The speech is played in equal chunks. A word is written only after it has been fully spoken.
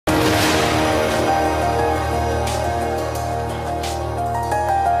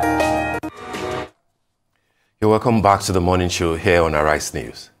You're welcome back to the morning show here on Arise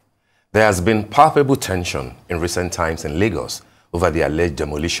News. There has been palpable tension in recent times in Lagos over the alleged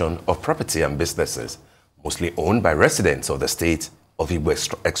demolition of property and businesses, mostly owned by residents of the state of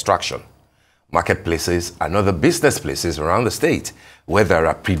Igbo extraction. Marketplaces and other business places around the state, where there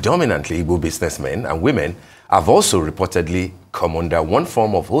are predominantly Igbo businessmen and women, have also reportedly come under one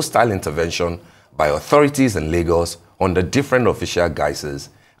form of hostile intervention by authorities in Lagos under different official guises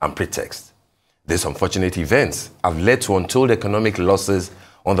and pretexts. These unfortunate events have led to untold economic losses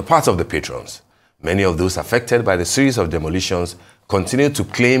on the part of the patrons. Many of those affected by the series of demolitions continue to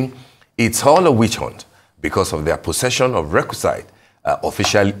claim it's all a witch hunt because of their possession of requisite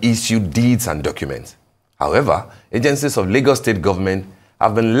official issued deeds and documents. However, agencies of Lagos State government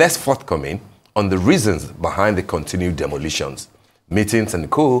have been less forthcoming on the reasons behind the continued demolitions. Meetings and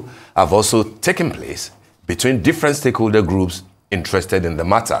co have also taken place between different stakeholder groups interested in the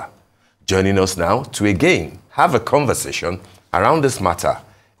matter. Joining us now to again have a conversation around this matter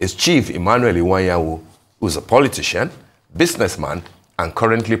is Chief Emmanuel Iwuanyawu, who's a politician, businessman, and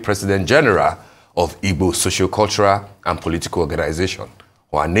currently President General of Igbo Socio-Cultural and Political Organization,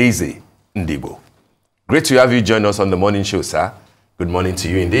 Ohanaeze, Ndigbo. Great to have you join us on the morning show, sir. Good morning to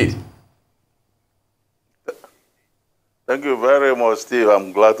you indeed. Thank you very much, Steve.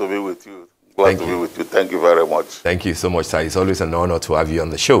 I'm glad to be with you. Glad to be with you. Thank you very much. Thank you so much, sir. It's always an honor to have you on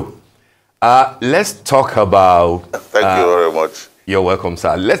the show. Let's talk about... Thank you very much. You're welcome,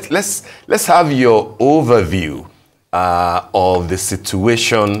 sir. Let's have your overview of the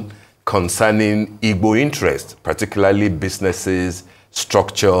situation concerning Igbo interests, particularly businesses,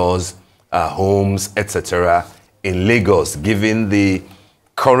 structures, homes, etc. in Lagos, given the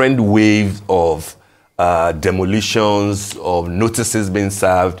current wave of demolitions, of notices being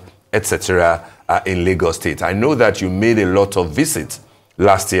served, etc. In Lagos State. I know that you made a lot of visits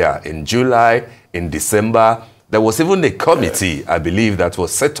last year, in July, in December. There was even a committee, I believe, that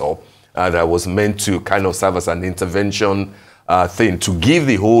was set up that was meant to kind of serve as an intervention thing to give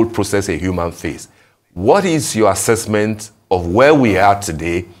the whole process a human face. What is your assessment of where we are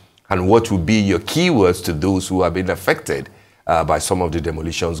today, and what would be your keywords to those who have been affected by some of the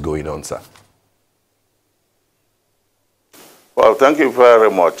demolitions going on, sir? Well, thank you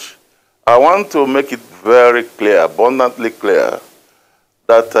very much. I want to make it very clear, abundantly clear,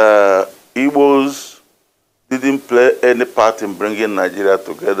 that Igbos didn't play any part in bringing Nigeria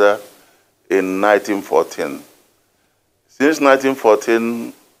together in 1914. Since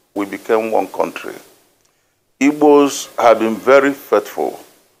 1914, we became one country. Igbos have been very faithful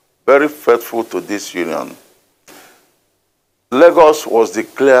to this union. Lagos was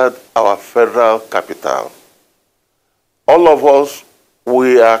declared our federal capital. All of us,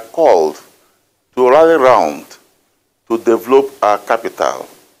 we are called to rally round to develop our capital.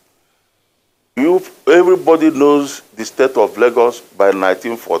 Everybody knows the state of Lagos by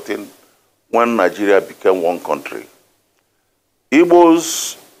 1914, when Nigeria became one country.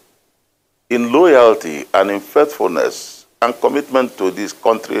 Igbos, in loyalty and in faithfulness and commitment to this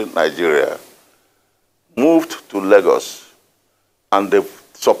country, Nigeria, moved to Lagos, and they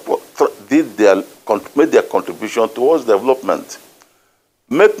made their contribution towards development.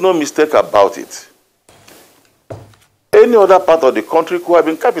 Make no mistake about it. Any other part of the country could have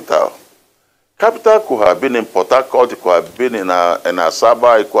been capital. Capital could have been in Port Harcourt, it could have been in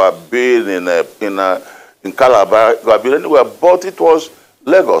Asaba, it could have been in Calabar, it could have been anywhere, but it was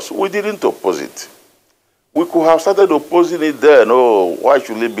Lagos. We didn't oppose it. We could have started opposing it there. No, why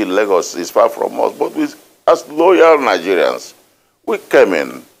should it be Lagos? It's far from us. But as loyal Nigerians, we came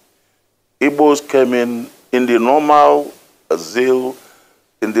in. Igbos came in the normal zeal,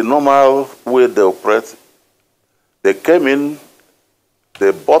 in the normal way they operate. They came in,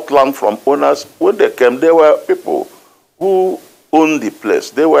 they bought land from owners. When they came, there were people who owned the place.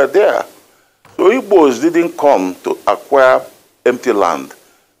 They were there. So Igbos didn't come to acquire empty land.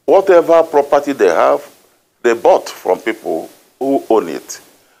 Whatever property they have, they bought from people who own it.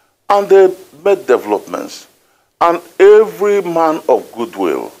 And they made developments. And every man of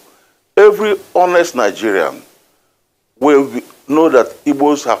goodwill, every honest Nigerian will know that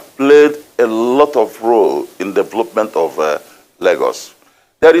Igbos have played a lot of role in development of Lagos.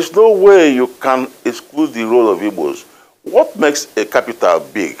 There is no way you can exclude the role of Igbos. What makes a capital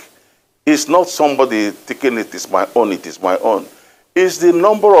big is not somebody thinking it is my own, it is my own. It's the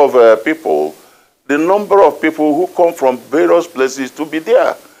number of people who come from various places to be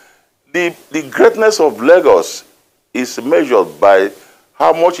there. The greatness of Lagos is measured by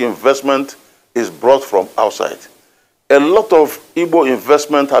how much investment is brought from outside. A lot of Igbo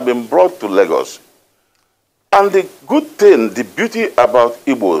investment have been brought to Lagos. And the good thing, the beauty about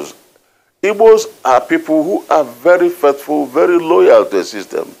Igbos Igbos are people who are very faithful, very loyal to a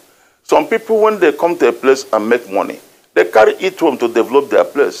system. Some people, when they come to a place and make money, they carry it home to develop their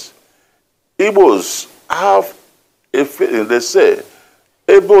place. Igbos have a feeling, they say,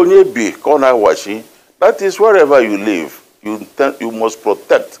 Ebo Nyebi Kona Washi, that is wherever you live, you must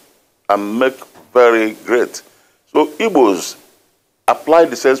protect and make very great. So Igbos apply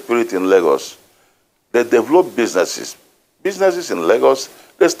the same spirit in Lagos. They develop businesses in Lagos,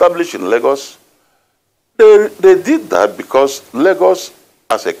 they establish in Lagos. They did that because Lagos,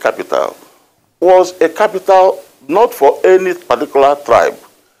 as a capital, was a capital not for any particular tribe.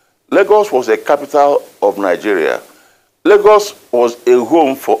 Lagos was a capital of Nigeria. Lagos was a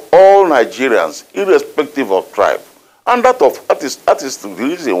home for all Nigerians, irrespective of tribe. And that is the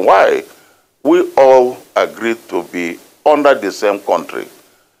reason why we all agreed to be under the same country.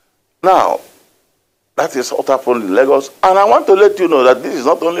 Now, that is what happened in Lagos. And I want to let you know that this is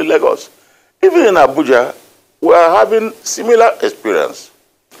not only Lagos. Even in Abuja, we are having similar experience.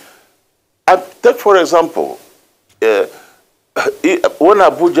 And take, for example, when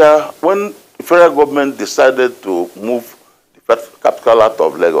the federal government decided to move the capital out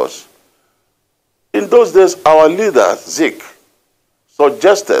of Lagos, in those days, our leader, Zik,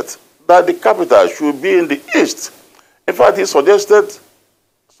 suggested that the capital should be in the east. In fact, he suggested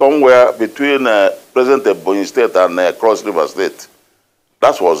somewhere between present Ebonyi State and Cross River State.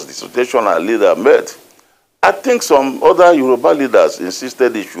 That was the suggestion our leader made. I think some other Yoruba leaders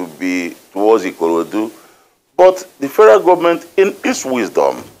insisted it should be towards Ikorodu, but the federal government, in its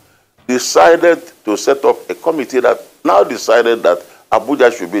wisdom, decided to set up a committee that now decided that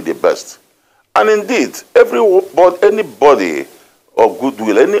Abuja should be the best. And indeed, anybody of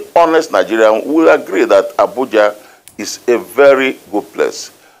goodwill, any honest Nigerian will agree that Abuja is a very good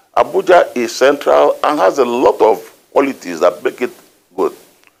place. Abuja is central and has a lot of qualities that make it good.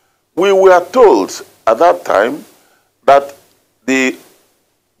 We were told at that time that the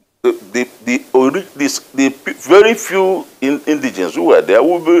very few indigenes who were there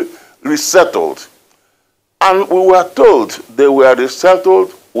would be resettled. And we were told they were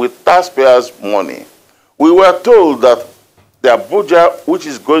resettled with taxpayers' money. We were told that the Abuja, which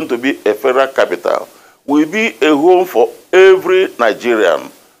is going to be a federal capital, will be a home for every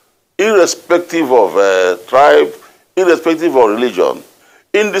Nigerian, irrespective of tribe, irrespective of religion.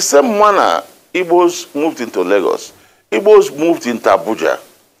 In the same manner, Igbos moved into Lagos. Igbos moved into Abuja.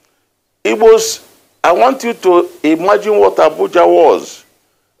 Igbos, I want you to imagine what Abuja was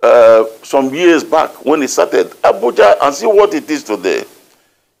some years back when it started. Abuja, and see what it is today.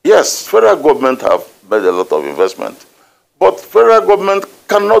 Yes, federal government have made a lot of investment, but federal government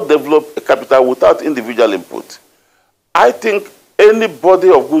cannot develop a capital without individual input. I think anybody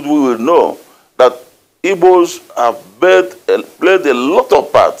of goodwill will know that Igbos have played a lot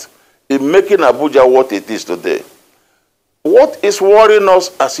of part in making Abuja what it is today. What is worrying us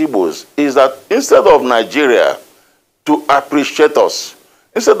as Igbos is that instead of Nigeria to appreciate us,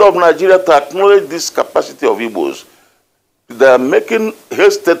 instead of Nigeria to acknowledge this capacity of Igbos, they are making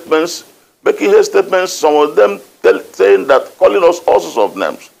hate statements, some of them saying that, calling us all sorts of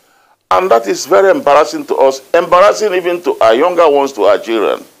names. And that is very embarrassing to us, embarrassing even to our younger ones, to our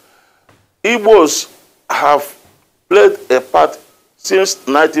children. Igbos have played a part since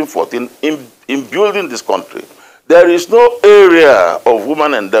 1914 in building this country. There is no area of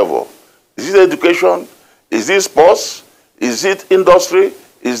human endeavor. Is it education? Is it sports? Is it industry?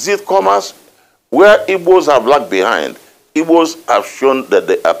 Is it commerce? Where Igbos have lagged behind, Igbos have shown that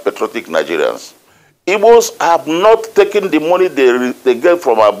they are patriotic Nigerians. Igbos have not taken the money they get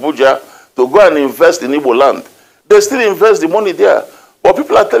from Abuja to go and invest in Igbo land. They still invest the money there. But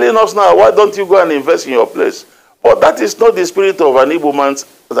people are telling us now, why don't you go and invest in your place? But that is not the spirit of an Igbo man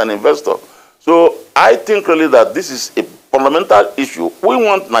as an investor. So I think really that this is a fundamental issue. We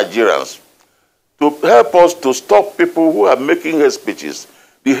want Nigerians to help us to stop people who are making hate speeches.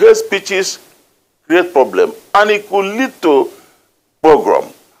 The hate speeches create problem, and it could lead to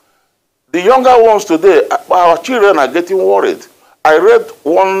pogrom. The younger ones today, our children are getting worried. I read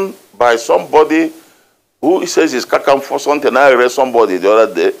one by somebody who says he's Kakam for something. I read somebody the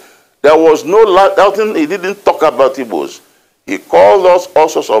other day. There was nothing, he didn't talk about Igbos. He called us all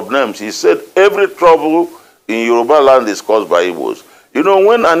sorts of names. He said every trouble in Yoruba land is caused by Igbos. You know,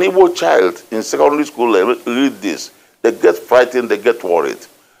 when an Igbo child in secondary school read this, they get frightened, they get worried.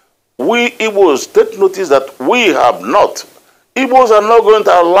 We Igbos take notice that we have not. Igbos are not going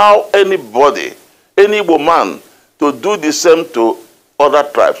to allow anybody, any Igbo man, to do the same to other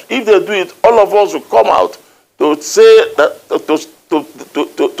tribes. If they do it, all of us will come out to say that,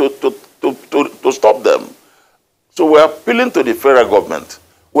 to stop them. So we are appealing to the federal government.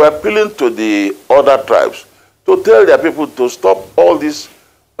 we're appealing to the other tribes to tell their people to stop all these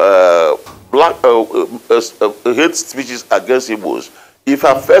hate speeches against Igbos. It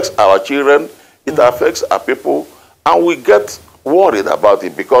affects our children, it affects our people, and we get worried about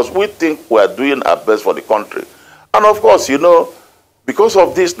it because we think we are doing our best for the country. And of course, you know, because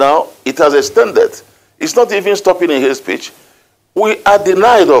of this now, it has extended. It's not even stopping in hate speech. We are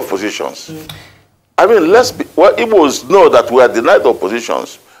denied of positions. I mean, well, Igbos know that we are denied of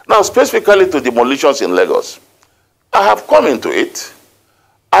positions. Now, specifically to demolitions in Lagos, I have come into it.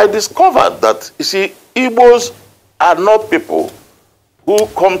 I discovered that, you see, Igbos are not people who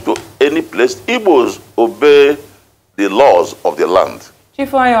come to any place. Igbos obey the laws of the land. Chief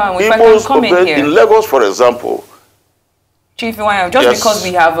Iwuanyawu, if Igbos I can come in obey, here. in Lagos, for example. Chief Iwuanyawu, just Yes. because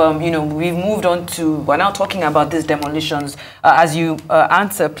we have, you know, we've moved on to, we're now talking about these demolitions. As you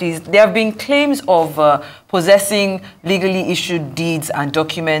answer, please, there have been claims of possessing legally issued deeds and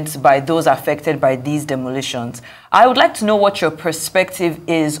documents by those affected by these demolitions. I would like to know what your perspective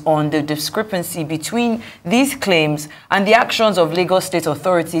is on the discrepancy between these claims and the actions of Lagos state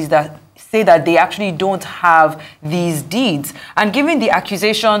authorities that say that they actually don't have these deeds. And given the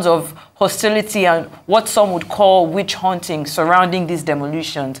accusations of hostility and what some would call witch hunting surrounding these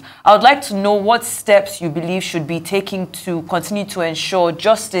demolitions, I would like to know what steps you believe should be taken to continue to ensure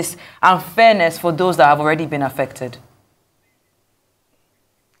justice and fairness for those that have already been affected.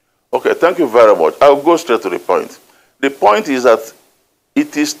 Okay, thank you very much. I'll go straight to the point. The point is that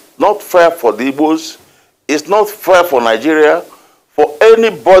it is not fair for the Igbos, it's not fair for Nigeria, for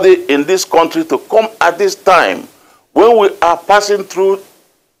anybody in this country to come at this time when we are passing through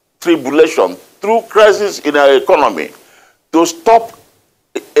tribulation, through crisis in our economy, to stop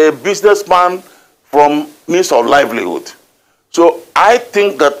a businessman from means of livelihood. So I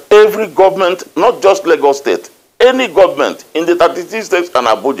think that every government, not just Lagos State, any government in the 33 states and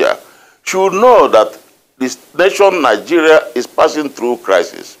Abuja should know that this nation, Nigeria, is passing through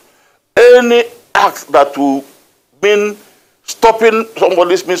crisis. Any act that will mean stopping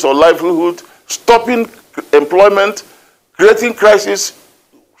somebody's means of livelihood, stopping employment, creating crisis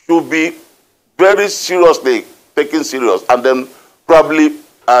should be very seriously taken serious and then probably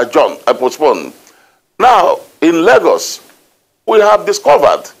postponed. Now, in Lagos, we have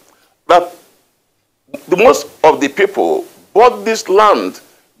discovered that the most of the people bought this land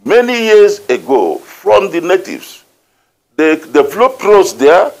many years ago from the natives. They developed roads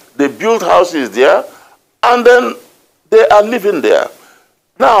there, they built houses there, and then they are living there.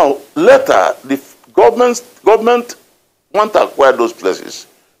 Now, later, the government want to acquire those places.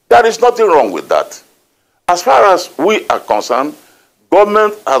 There is nothing wrong with that. As far as we are concerned,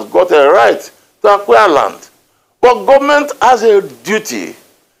 government has got a right to acquire land. But government has a duty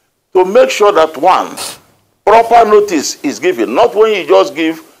to make sure that, one, proper notice is given. Not when you just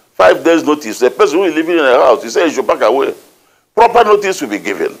give 5 days notice. A person who is living in a house, you say you should back away. Proper notice will be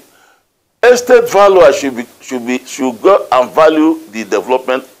given. Estate valuer should go and value the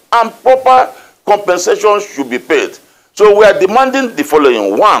development, and proper compensation should be paid. So we are demanding the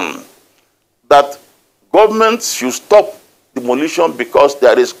following. One, that government should stop demolition because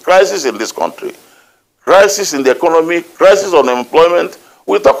there is crisis in this country. Crisis in the economy, crisis on employment.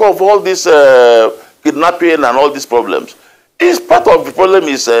 We talk of all this kidnapping and all these problems. It's part of the problem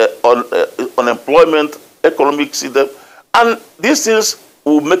is unemployment, economic system, and these things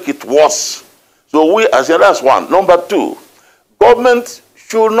will make it worse. So we, as that's one. Number two, government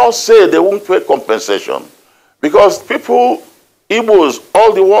should not say they won't pay compensation, because people, Igbos,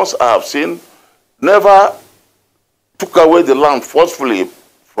 all the ones I have seen, never took away the land forcefully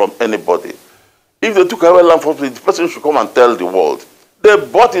from anybody. If they took away land forcefully, the person should come and tell the world. They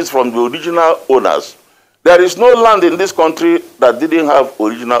bought it from the original owners. There is no land in this country that didn't have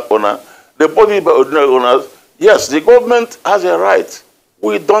original owner. They bought it by original owners. Yes, the government has a right.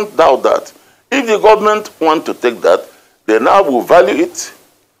 We don't doubt that. If the government want to take that, they now will value it.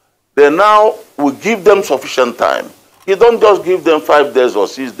 They now will give them sufficient time. You don't just give them 5 days or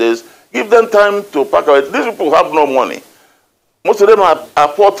 6 days. Give them time to pack away. These people have no money. Most of them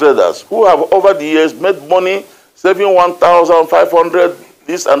are poor traders who have over the years made money, saving 1,500,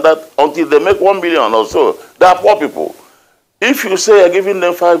 this and that, until they make 1 million or so. They are poor people. If you say you're giving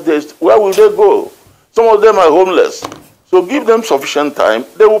them 5 days, where will they go? Some of them are homeless. So give them sufficient time,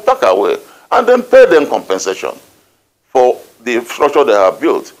 they will pack away, and then pay them compensation for the structure they have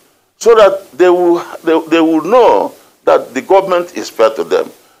built, so that they will know that the government is fair to them.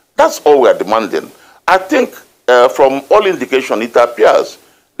 That's all we are demanding. I think from all indication, it appears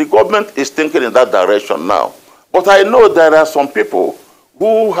the government is thinking in that direction now. But I know there are some people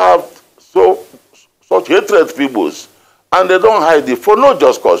who have such hatred for Igbos And they don't hide it for no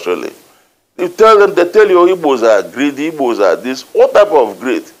just cause, really. You tell them, they tell you Igbos are greedy, Igbos are this. What type of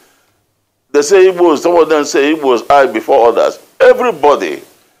greed? They say Igbos, some of them say Igbos are before others. Everybody,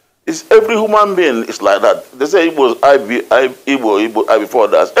 every human being is like that. They say Igbos Igbo are before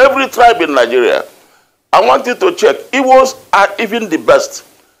others. Every tribe in Nigeria. I want you to check. Igbos are even the best.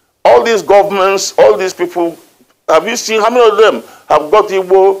 All these governments, all these people, have you seen how many of them have got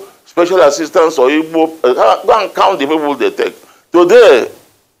Igbo special assistance or Igbo? Go and count the people they take. Today,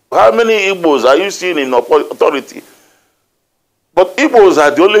 how many Igbos are you seeing in authority? But Igbos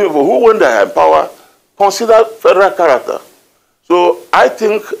are the only people who, when they are in power, consider federal character. So I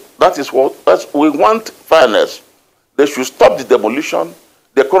think that is what we want fairness. They should stop the demolition.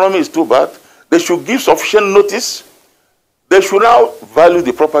 The economy is too bad. They should give sufficient notice. They should now value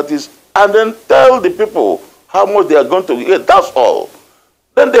the properties and then tell the people how much they are going to get. That's all.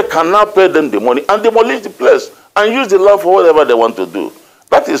 Then they can now pay them the money and demolish the place and use the land for whatever they want to do.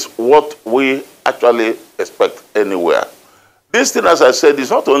 That is what we actually expect anywhere. This thing, as I said, is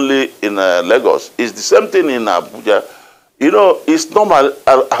not only in Lagos. It's the same thing in Abuja. You know, it's normal.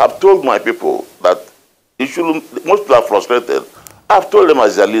 I have told my people that you shouldn't, most people are frustrated. I've told them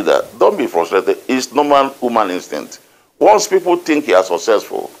as a leader, don't be frustrated. It's normal human instinct. Once people think you are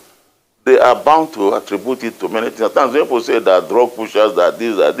successful, they are bound to attribute it to many things. At times people say that drug pushers, that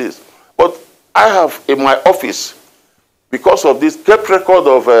this. But I have in my office, because of this, kept record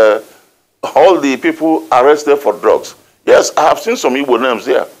of all the people arrested for drugs. Yes, I have seen some Igbo names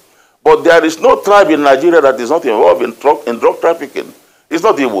here. But there is no tribe in Nigeria that is not involved in drug trafficking. It's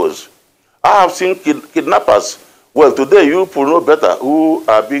not Igbos. I have seen kidnappers. Well, today you people know better who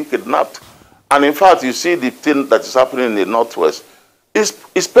are being kidnapped. And in fact, you see the thing that is happening in the Northwest.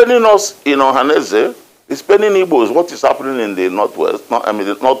 It's paining us in Ohanaeze. It's paining Igbos what is happening in the Northwest,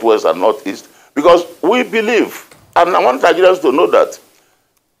 the Northwest and Northeast. Because we believe, and I want Nigerians to know that,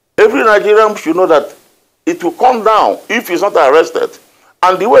 every Nigerian should know that it will come down if he's not arrested.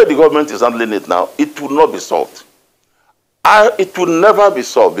 And the way the government is handling it now, it will not be solved. It will never be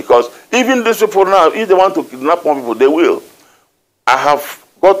solved because even these people now, if they want to kidnap more people, they will. I have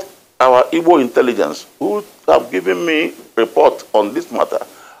got our Igbo intelligence who have given me a report on this matter.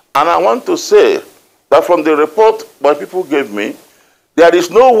 And I want to say that from the report my people gave me, there is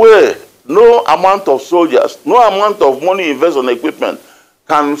no way, no amount of soldiers, no amount of money invested on equipment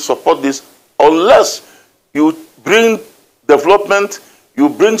can support this unless you bring development, you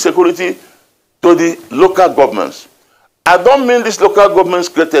bring security to the local governments. I don't mean these local governments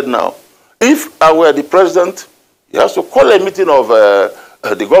created now. If I were the president, he has to call a meeting of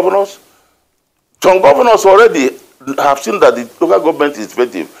the governors. Some governors already have seen that the local government is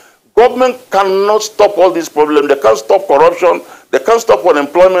effective. Government cannot stop all these problems. They can't stop corruption. They can't stop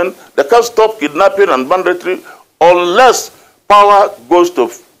unemployment. They can't stop kidnapping and banditry unless power goes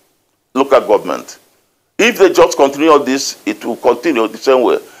to local government. If they just continue all this, it will continue the same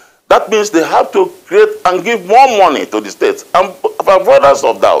way. That means they have to create and give more money to the states. And for avoidance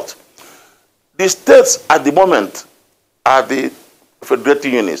of doubt, the states at the moment are the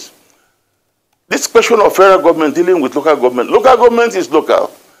federating units. This question of federal government dealing with local government is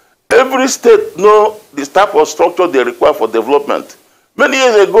local. Every state knows the type of structure they require for development. Many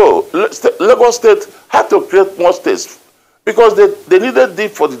years ago, Lagos State had to create more states because they needed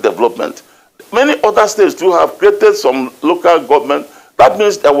it for the development. Many other states too have created some local government. That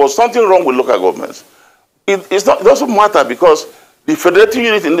means there was something wrong with local governments. It doesn't matter because the federating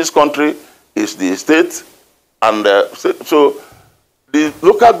unit in this country is the state, and so the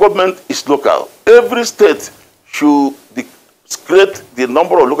local government is local. Every state should create the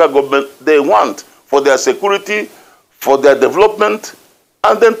number of local government they want for their security, for their development,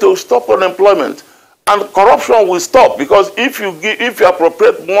 and then to stop unemployment. And corruption will stop because if you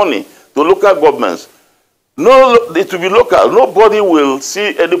appropriate money to local governments, it will be local. Nobody will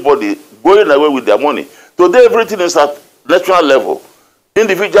see anybody going away with their money. Today, everything is at national level.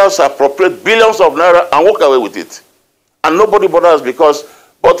 Individuals appropriate billions of naira and walk away with it. And nobody bothers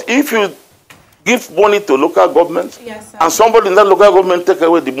but if you give money to local government, yes, and somebody in that local government take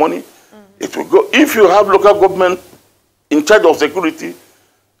away the money, it will go. If you have local government in charge of security,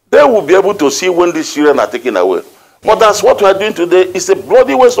 they will be able to see when these children are taken away. But that's what we are doing today. It's a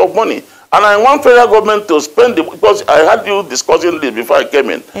bloody waste of money. And I want federal government to spend it, because I had you discussing this before I came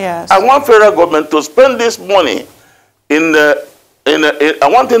in. Yes. I want federal government to spend this money I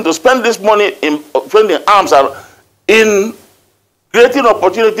want them to spend this money in spending arms in creating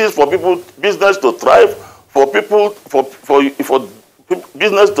opportunities for people, business to thrive, for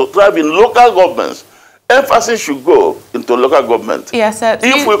business to thrive in local governments. Emphasis should go into local government. Yes, sir.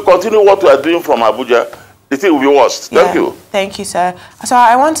 If we continue what we are doing from Abuja, the thing will be worse. Thank you. Thank you, sir. So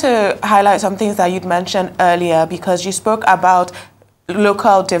I want to highlight some things that you'd mentioned earlier, because you spoke about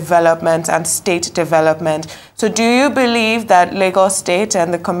local development and state development. So do you believe that Lagos State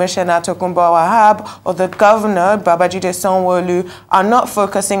and the Commissioner Tokunbo Wahab or the Governor Babajide Sanwo-Olu are not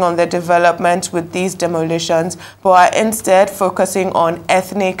focusing on the development with these demolitions, but are instead focusing on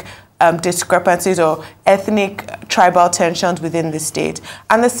ethnic discrepancies or ethnic tribal tensions within the state?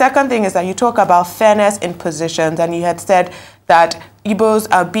 And the second thing is that you talk about fairness in positions, and you had said that Igbos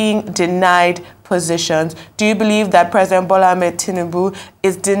are being denied positions. Do you believe that President Bola Ahmed Tinubu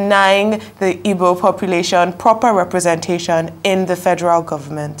is denying the Igbo population proper representation in the federal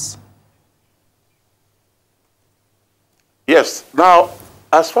government? Yes. Now,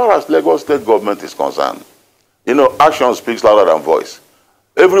 as far as Lagos State government is concerned, you know, action speaks louder than voice.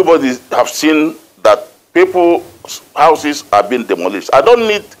 Everybody have seen that people's houses are being demolished. I don't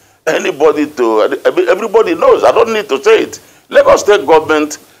need anybody to, everybody knows, I don't need to say it. Lagos State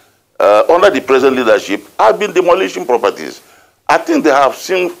government, under the present leadership, have been demolishing properties. I think they have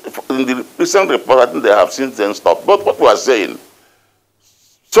seen, in the recent report, I think they have seen them stop. But what we are saying,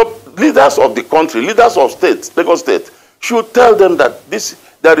 so leaders of the country, leaders of states, Lagos State, should tell them that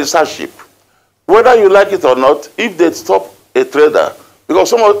there is hardship. Whether you like it or not, if they stop a trader, because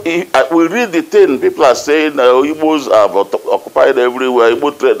some of, we read the thing, people are saying Igbos have occupied everywhere,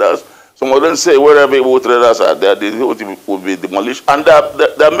 Igbo traders. Some of them say wherever Igbo traders are there, they will be demolished. And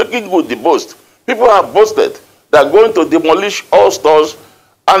they're making good the boast. People have boasted. They're going to demolish all stores,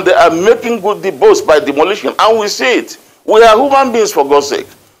 and they are making good the boast by demolition. And we see it. We are human beings, for God's sake.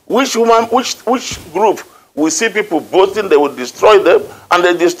 Which group we see people boasting they will destroy them, and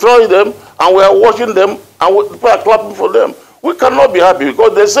they destroy them, and we are watching them, and people are clapping for them. We cannot be happy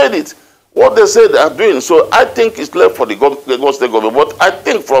because they said it. What they said they are doing. So I think it's left for the Lagos State government. But I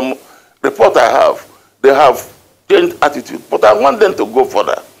think from the report I have, they have changed attitude. But I want them to go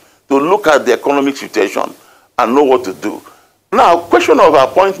further, to look at the economic situation and know what to do. Now, question of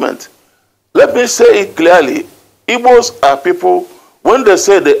appointment. Let me say it clearly. Igbos are people, when they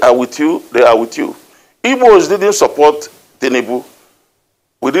say they are with you, they are with you. Igbos didn't support Tinubu.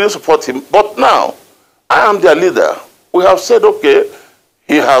 We didn't support him. But now, I am their leader. We have said, okay,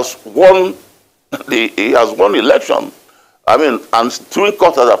 he has won election. I mean, and Supreme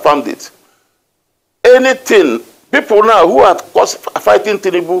Court has affirmed it. Anything, people now who are fighting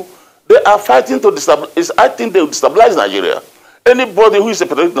Tinubu, they are fighting to destabilize. I think they will destabilize Nigeria. Anybody who is a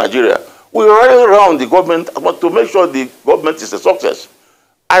patriotic Nigeria will rally around the government to make sure the government is a success.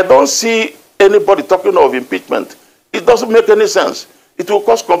 I don't see anybody talking of impeachment. It doesn't make any sense. It will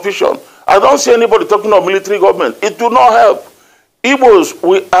cause confusion. I don't see anybody talking of military government. It will not help. Igbos,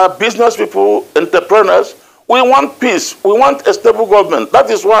 we are business people, entrepreneurs. We want peace. We want a stable government. That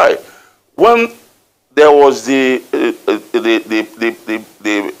is why when there was the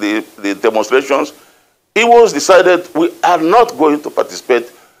demonstrations, Igbos decided we are not going to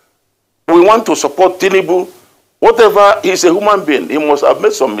participate. We want to support Tinubu. Whatever, he's a human being. He must have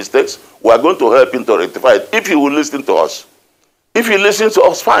made some mistakes. We are going to help him to rectify it if he will listen to us. If he listens to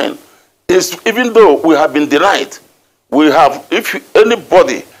us, fine. Even though we have been denied, we have,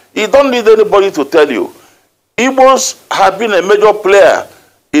 anybody, you don't need anybody to tell you. Igbos have been a major player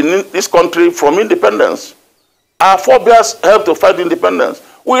in this country from independence. Our forebears helped to fight independence.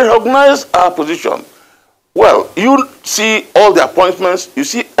 We recognize our position. Well, you see all the appointments, you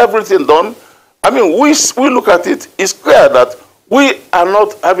see everything done. I mean, we look at it, it's clear that we are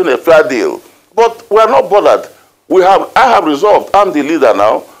not having a fair deal. But we are not bothered. I have resolved, I'm the leader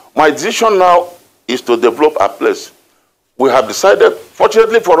now. My decision now is to develop our place. We have decided,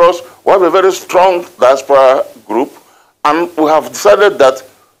 fortunately for us, we have a very strong diaspora group, and we have decided that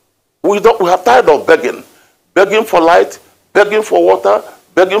we have tired of begging. Begging for light, begging for water,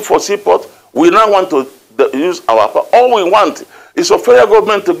 begging for seaport. We now want to use our power. All we want is a federal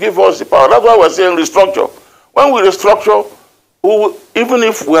government to give us the power. That's why we're saying restructure. When we restructure, even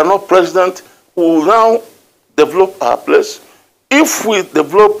if we are not president, we will now develop our place. If we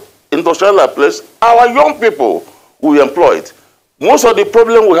develop industrial place, our young people will be employed. Most of the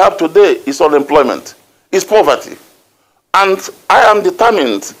problem we have today is unemployment, is poverty. And I am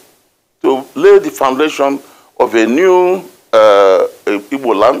determined to lay the foundation of a new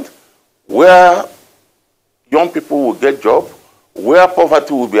Igbo land where young people will get jobs, where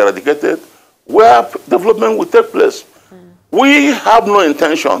poverty will be eradicated, where development will take place. We have no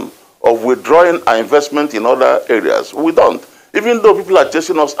intention of withdrawing our investment in other areas. We don't. Even though people are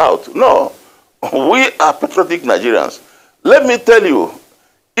chasing us out. No. We are patriotic Nigerians. Let me tell you,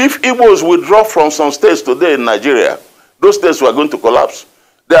 if Igbos withdraw from some states today in Nigeria, those states were going to collapse.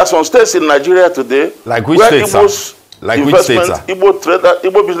 There are some states in Nigeria today like which where states, like which states, Igbo trader,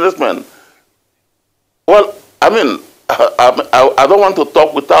 Igbo businessmen. Well, I mean, I don't want to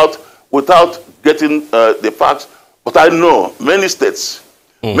talk without getting the facts, but I know many states,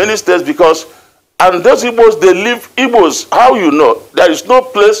 because, and those Igbos, they live, Igbos, how you know, there is no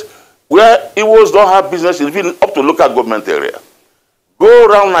place where Igbos don't have business, even up to local government area. Go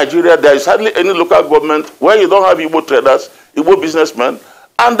around Nigeria, there is hardly any local government where you don't have Igbo traders, Igbo businessmen,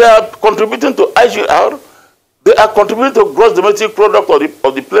 and they are contributing to IGR, they are contributing to gross domestic product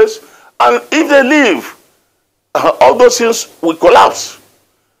of the place, and if they leave, all those things will collapse.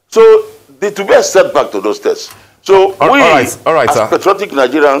 So there to be a setback to those tests. So all right, as sir. patriotic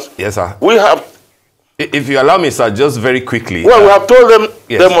Nigerians, yes, sir. We have. If you allow me, sir, just very quickly. Well, we have told them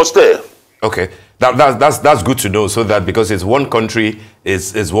they must stay. Okay, that's good to know. So that because it's one country,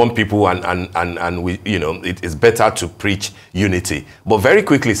 is one people, and we, you know, it is better to preach unity. But very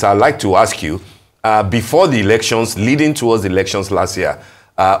quickly, sir, I'd like to ask you, before the elections, leading towards the elections last year,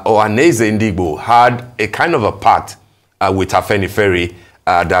 Ohanaeze Ndigbo had a kind of a pact with Afenifere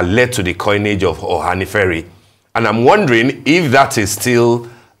that led to the coinage of Ohanifere. And I'm wondering if that is still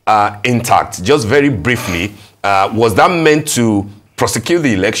intact. Just very briefly, was that meant to prosecute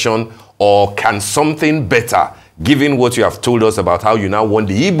the election, or can something better, given what you have told us about how you now want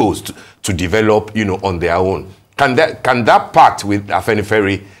the Igbos to develop, you know, on their own? Can that pact with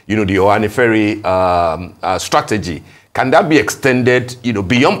Afenifere, you know, the Ohanifere strategy, can that be extended, you know,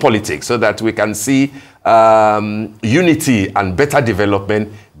 beyond politics, so that we can see unity and better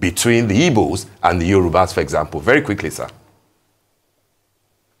development between the Igbos and the Yorubas, for example? Very quickly, sir.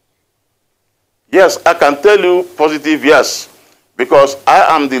 Yes, I can tell you positive yes, because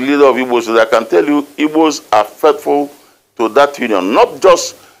I am the leader of Igbos, so I can tell you Igbos are faithful to that union, not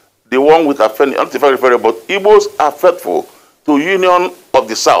just the one with Afenifere, but Igbos are faithful to Union of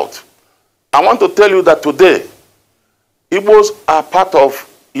the South. I want to tell you that today, Igbos are part of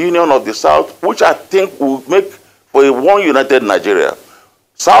Union of the South, which I think will make for a one united Nigeria.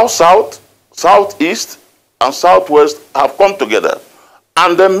 South-South, Southeast, and Southwest have come together,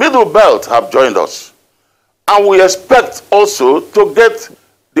 and the Middle Belt have joined us. And we expect also to get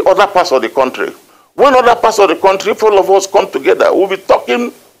the other parts of the country. When other parts of the country, if all of us come together, we'll be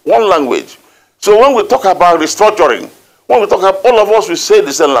talking one language. So when we talk about restructuring, when we talk about, all of us will say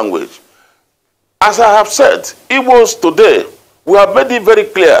the same language. As I have said, Igbos today, we have made it very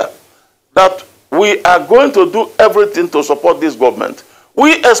clear that we are going to do everything to support this government.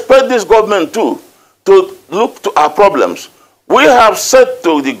 We expect this government too to look to our problems. We have said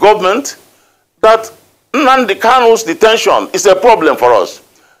to the government that Nnamdi Kanu's detention is a problem for us,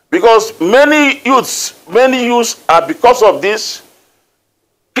 because many youths are, because of this,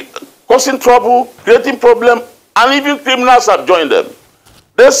 causing trouble, creating problem, and even criminals have joined them.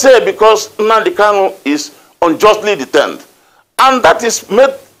 They say because Nnamdi Kanu is unjustly detained. And that is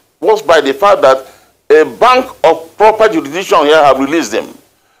made worse by the fact that a bank of proper jurisdiction here have released him.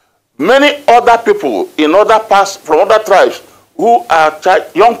 Many other people in other parts, from other tribes, who are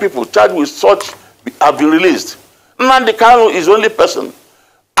young people charged with such, have been released. Nnamdi Kanu is the only person.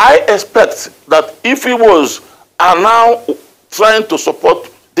 I expect that if he are now trying to support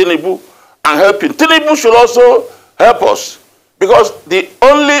Tinubu and help him, Tinubu should also help us. Because the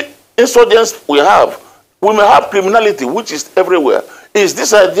only insurgents we have, we may have criminality, which is everywhere, is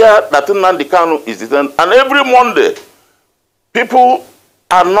this idea that Nnamdi Kanu is detained. And every Monday, people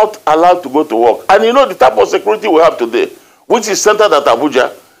are not allowed to go to work. And you know the type of security we have today, which is centered at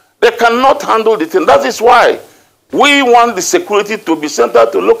Abuja, they cannot handle the thing. That is why we want the security to be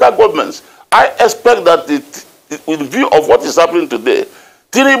centered to local governments. I expect that in view of what is happening today,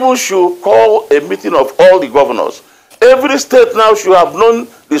 Tinubu should call a meeting of all the governors. Every state now should have known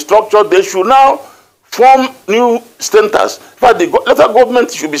the structure. They should now form new centers. In fact, the local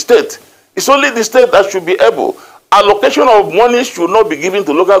government should be state. It's only the state that should be able. Allocation of money should not be given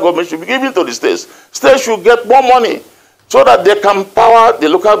to local government, should be given to the states. States should get more money so that they can power the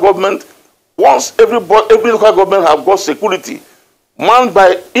local government. Once every local government have got security manned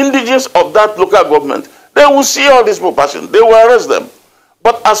by indigenous of that local government, they will see all these people passing. They will arrest them.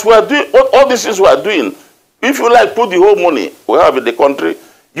 But as we are doing, all these things we are doing, if you like put the whole money we have in the country,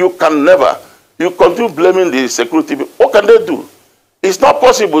 you can never. You continue blaming the security people. What can they do? It's not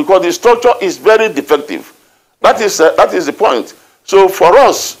possible because the structure is very defective. That is the point. So for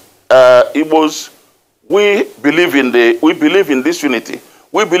us, Igbos, we believe in this unity.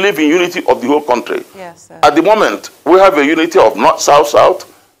 We believe in unity of the whole country. Yes, sir. At the moment, we have a unity of North, South, South,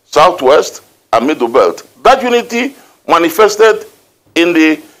 Southwest, and Middle Belt. That unity manifested in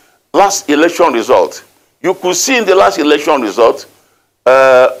the last election result. You could see in the last election result,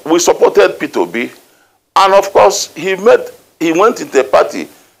 we supported P2B, and of course he went into a party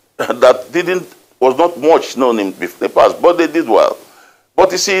that was not much known in the past, but they did well.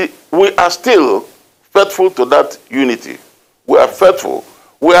 But you see, we are still faithful to that unity. We are faithful.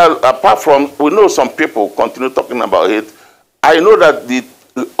 We are, apart from, we know some people continue talking about it. I know that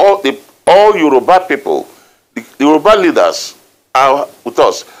all Yoruba people, the Yoruba leaders are with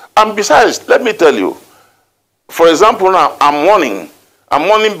us. And besides, let me tell you, for example, now I'm mourning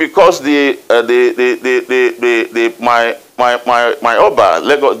because my Oba,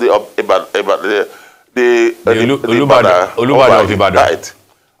 Lagos, Olubado of Ibadan died.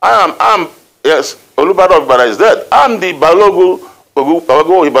 Yes, Olubado of Ibadan is dead. I'm the Balogu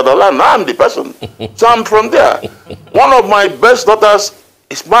Ibadan land. I'm the person. So I'm from there. One of my best daughters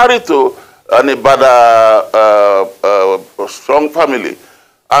is married to an Ibadan strong family,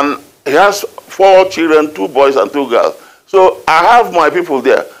 and he has 4 children, 2 boys and 2 girls. So I have my people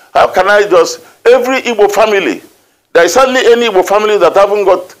there. How can I just, every Igbo family, there is hardly any Igbo family that haven't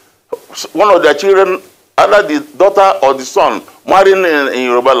got one of their children, either the daughter or the son, marrying in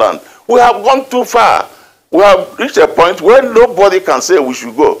Yoruba land. We have gone too far. We have reached a point where nobody can say we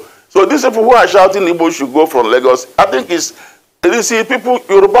should go. So these people who are shouting Igbo should go from Lagos, I think you see, people,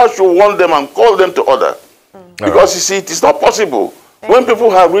 Yoruba should warn them and call them to order. Because you see, it is not possible. When people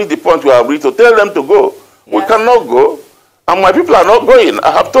have reached the point we have reached, to tell them to go. Yes. We cannot go, and my people are not going.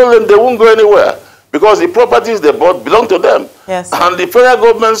 I have told them they won't go anywhere, because the properties they bought belong to them. Yes. And the federal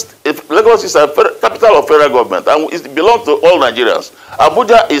government, Lagos is a capital of federal government, and it belongs to all Nigerians.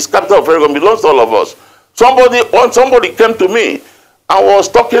 Abuja is capital of federal government, belongs to all of us. Somebody came to me and was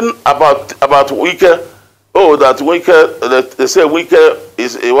talking about Wike. Oh, that Wike, they say Wike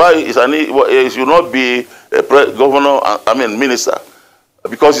is he should not be a governor, I mean minister,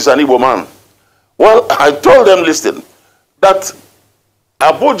 because he's an Igbo man. Well, I told them, listen, that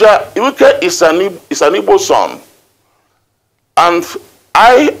Abuja, Wike is an Igbo son. And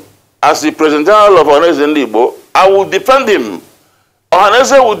I, as the President General of Ohanaeze Ndigbo, I will defend him.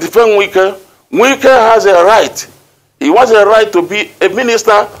 Ohanaeze will defend Wike. Wike has a right. He has a right to be a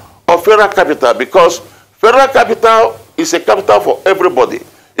minister of federal capital, because federal capital is a capital for everybody.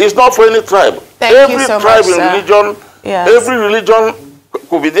 It's not for any tribe. Every tribe and religion, every religion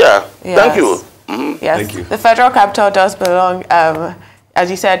could be there. Yes. Thank you. Yes, Thank you. The federal capital does belong, as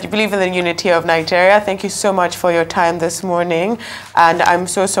you said, you believe in the unity of Nigeria. Thank you so much for your time this morning. And I'm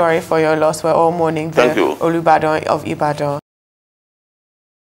so sorry for your loss. We're all mourning the Olubado of Ibadan.